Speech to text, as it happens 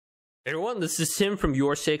Hey everyone, this is Tim from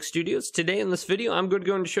YourSixStudios. Today in this video, I'm going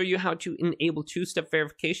to show you how to enable two-step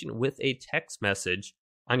verification with a text message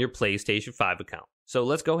on your PlayStation 5 account. So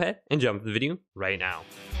let's go ahead and jump into the video right now.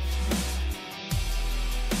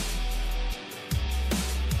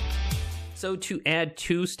 So to add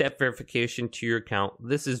two-step verification to your account,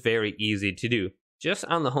 this is very easy to do. Just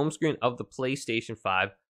on the home screen of the PlayStation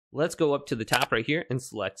 5, let's go up to the top right here and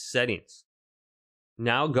select Settings.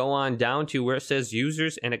 Now go on down to where it says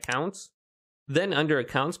Users and Accounts. Then under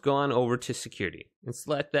Accounts, go on over to Security and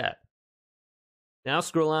select that. Now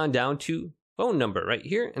scroll on down to Phone Number right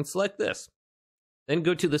here and select this. Then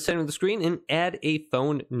go to the center of the screen and add a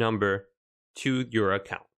phone number to your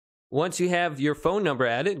account. Once you have your phone number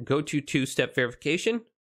added, go to two-step verification.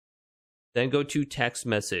 Then go to Text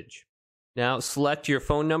Message. Now select your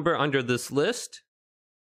phone number under this list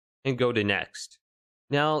and go to Next.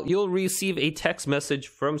 Now, you'll receive a text message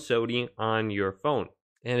from Sony on your phone,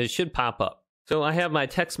 and it should pop up. So I have my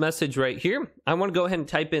text message right here. I want to go ahead and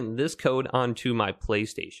type in this code onto my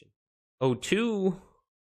PlayStation.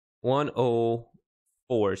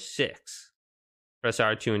 021046. Press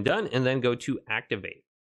R2 and done, and then go to Activate.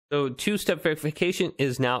 So two-step verification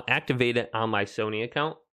is now activated on my Sony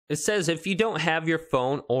account. It says if you don't have your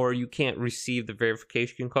phone or you can't receive the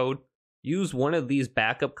verification code, use one of these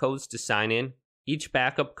backup codes to sign in. Each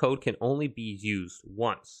backup code can only be used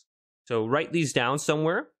once. So write these down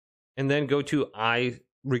somewhere and then go to I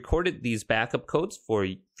recorded these backup codes for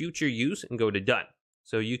future use and go to done.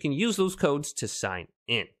 So you can use those codes to sign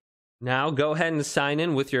in. Now go ahead and sign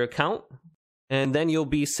in with your account and then you'll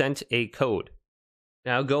be sent a code.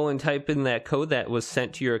 Now go and type in that code that was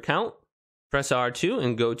sent to your account. Press R2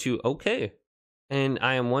 and go to OK. And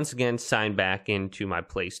I am once again signed back into my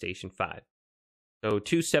PlayStation 5. So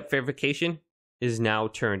two-step verification is now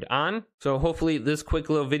turned on. So hopefully this quick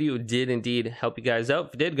little video did indeed help you guys out.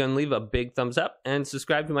 If it did, go and leave a big thumbs up and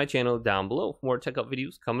subscribe to my channel down below for more tech up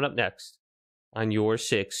videos coming up next on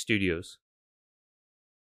YourSixStudios.